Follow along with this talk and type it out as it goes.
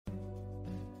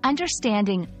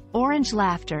Understanding orange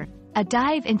laughter, a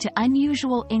dive into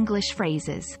unusual English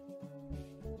phrases.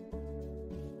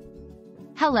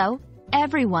 Hello,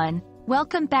 everyone.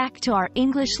 Welcome back to our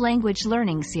English language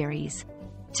learning series.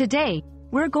 Today,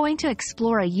 we're going to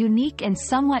explore a unique and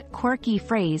somewhat quirky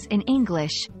phrase in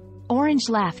English, orange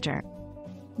laughter.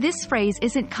 This phrase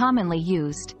isn't commonly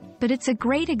used, but it's a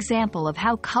great example of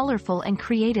how colorful and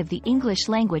creative the English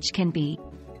language can be.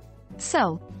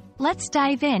 So, let's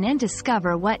dive in and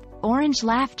discover what orange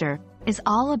laughter is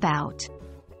all about.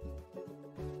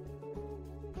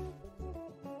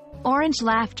 Orange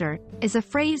laughter is a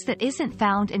phrase that isn't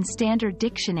found in standard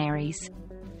dictionaries.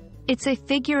 It's a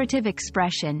figurative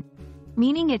expression,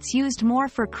 meaning it's used more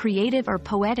for creative or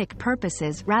poetic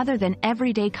purposes rather than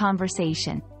everyday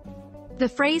conversation. The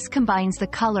phrase combines the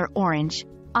color orange,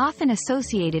 often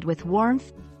associated with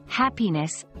warmth,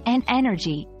 happiness, and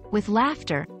energy, with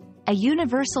laughter, a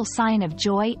universal sign of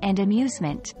joy and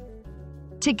amusement.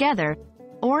 Together,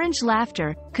 orange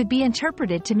laughter could be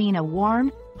interpreted to mean a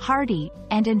warm, hearty,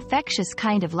 and infectious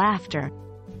kind of laughter,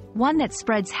 one that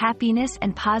spreads happiness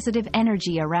and positive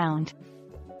energy around.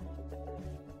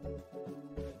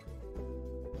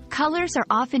 Colors are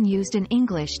often used in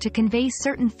English to convey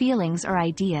certain feelings or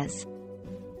ideas.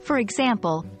 For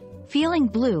example, feeling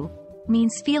blue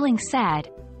means feeling sad,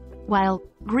 while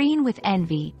green with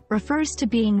envy refers to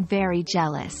being very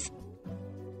jealous.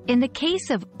 In the case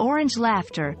of orange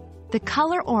laughter, the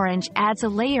color orange adds a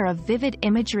layer of vivid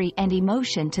imagery and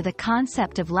emotion to the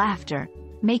concept of laughter,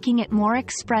 making it more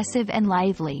expressive and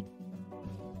lively.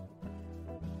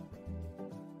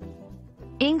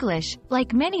 English,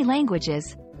 like many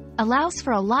languages, allows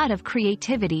for a lot of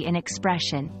creativity and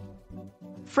expression.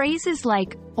 Phrases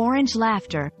like orange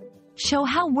laughter show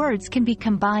how words can be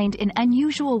combined in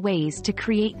unusual ways to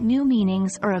create new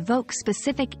meanings or evoke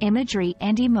specific imagery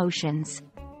and emotions.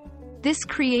 This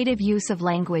creative use of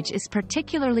language is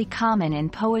particularly common in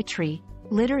poetry,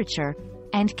 literature,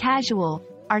 and casual,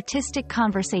 artistic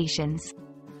conversations.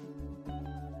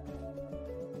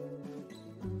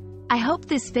 I hope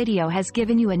this video has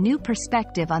given you a new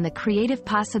perspective on the creative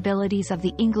possibilities of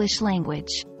the English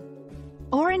language.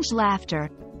 Orange laughter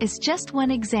is just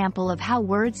one example of how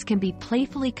words can be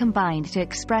playfully combined to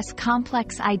express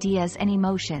complex ideas and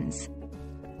emotions.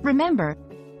 Remember,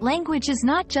 language is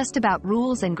not just about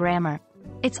rules and grammar,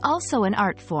 it's also an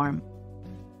art form.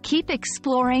 Keep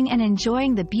exploring and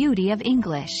enjoying the beauty of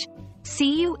English.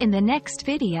 See you in the next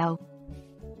video.